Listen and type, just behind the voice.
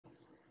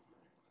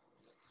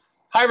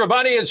Hi,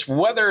 everybody. It's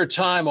weather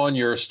time on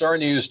your Star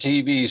News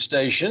TV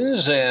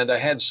stations. And I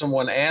had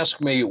someone ask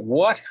me,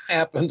 what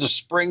happened to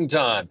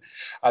springtime?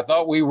 I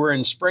thought we were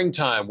in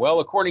springtime.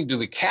 Well, according to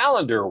the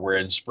calendar, we're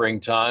in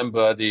springtime.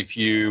 But if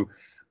you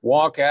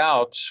walk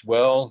out,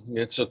 well,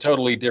 it's a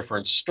totally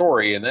different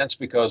story. And that's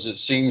because it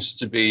seems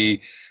to be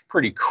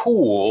pretty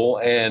cool.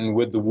 And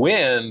with the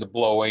wind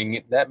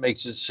blowing, that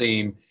makes it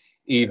seem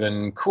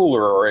even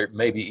cooler or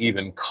maybe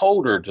even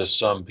colder to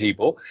some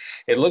people.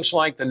 It looks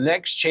like the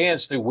next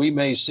chance that we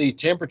may see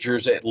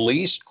temperatures at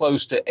least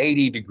close to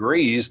 80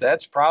 degrees,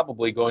 that's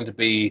probably going to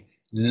be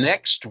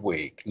next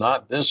week,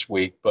 not this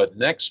week, but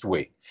next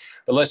week.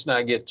 But let's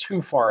not get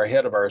too far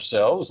ahead of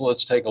ourselves.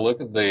 Let's take a look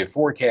at the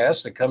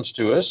forecast that comes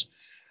to us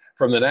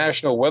from the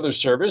National Weather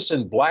Service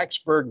in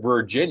Blacksburg,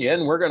 Virginia.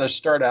 And we're going to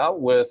start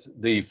out with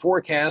the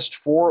forecast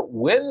for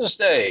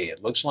Wednesday.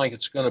 It looks like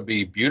it's going to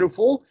be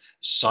beautiful,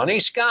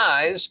 sunny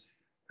skies.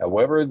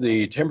 However,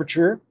 the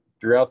temperature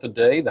throughout the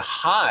day, the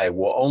high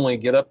will only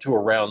get up to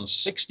around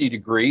 60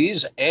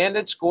 degrees, and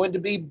it's going to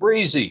be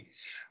breezy.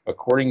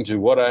 According to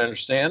what I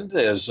understand,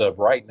 as of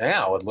right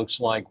now, it looks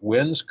like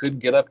winds could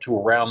get up to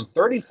around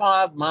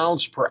 35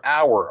 miles per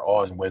hour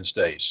on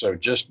Wednesday. So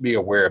just be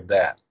aware of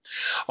that.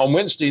 On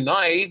Wednesday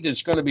night,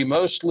 it's going to be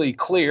mostly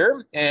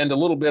clear and a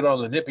little bit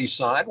on the nippy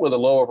side with a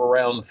low of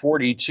around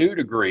 42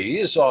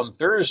 degrees. On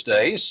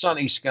Thursday,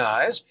 sunny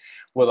skies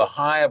with a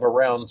high of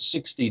around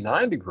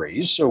 69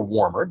 degrees, so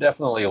warmer,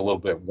 definitely a little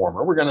bit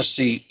warmer. We're going to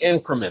see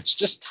increments,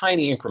 just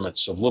tiny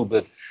increments of a little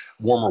bit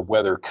warmer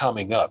weather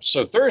coming up.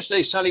 So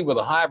Thursday, sunny with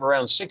a high of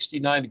around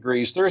 69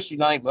 degrees. Thursday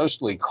night,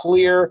 mostly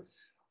clear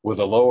with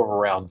a low of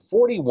around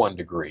 41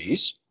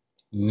 degrees.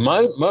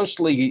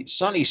 Mostly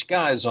sunny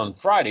skies on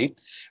Friday.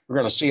 We're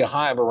going to see a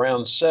high of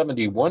around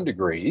 71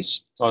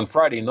 degrees. On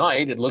Friday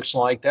night, it looks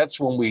like that's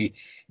when we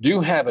do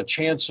have a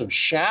chance of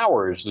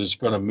showers that's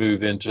going to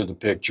move into the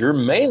picture,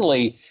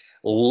 mainly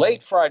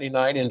late Friday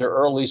night into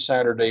early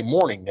Saturday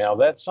morning. Now,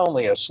 that's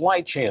only a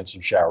slight chance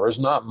of showers,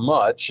 not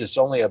much. It's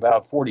only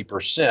about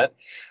 40%,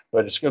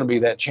 but it's going to be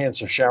that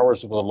chance of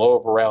showers with a low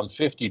of around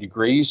 50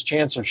 degrees.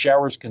 Chance of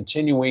showers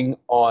continuing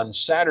on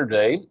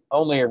Saturday,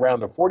 only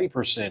around a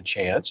 40%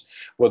 chance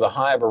with a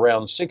high of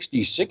around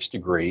 66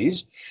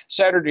 degrees.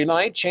 Saturday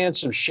night,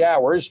 chance of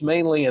showers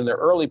mainly in the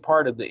early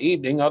part of the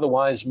evening,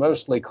 otherwise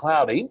mostly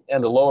cloudy,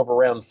 and a low of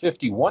around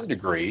 51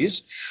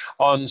 degrees.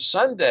 On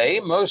Sunday,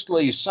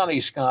 mostly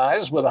sunny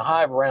skies with a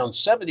high of around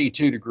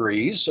 72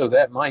 degrees, so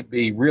that might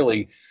be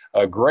really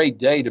a great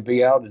day to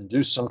be out and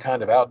do some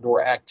kind of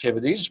outdoor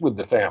activities with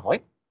the family.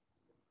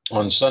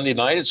 On Sunday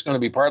night, it's going to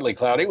be partly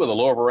cloudy with a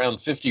low of around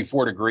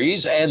 54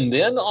 degrees. And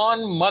then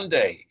on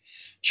Monday,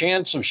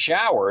 chance of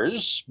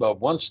showers, but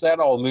once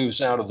that all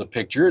moves out of the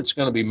picture, it's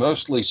going to be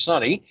mostly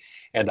sunny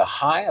and a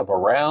high of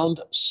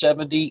around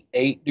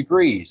 78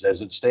 degrees.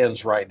 As it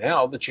stands right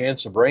now, the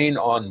chance of rain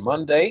on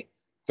Monday,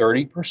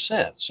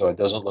 30%. So it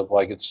doesn't look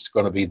like it's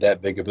going to be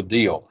that big of a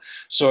deal.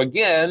 So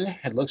again,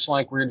 it looks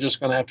like we're just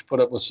going to have to put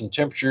up with some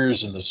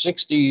temperatures in the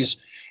 60s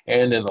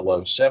and in the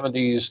low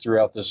 70s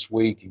throughout this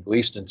week, at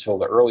least until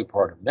the early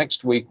part of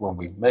next week when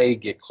we may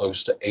get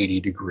close to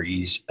 80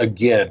 degrees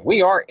again.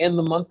 We are in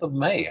the month of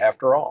May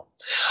after all.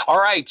 All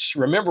right,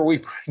 remember we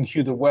bring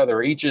you the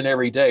weather each and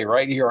every day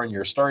right here on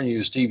your Star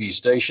News TV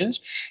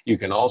stations. You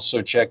can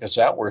also check us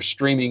out. We're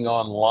streaming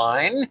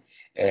online.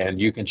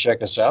 And you can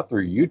check us out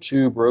through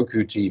YouTube,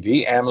 Roku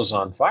TV,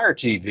 Amazon Fire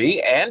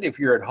TV. And if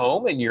you're at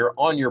home and you're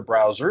on your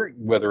browser,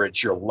 whether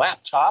it's your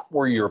laptop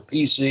or your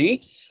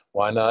PC,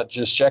 why not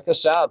just check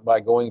us out by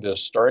going to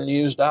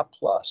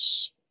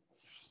starnews.plus.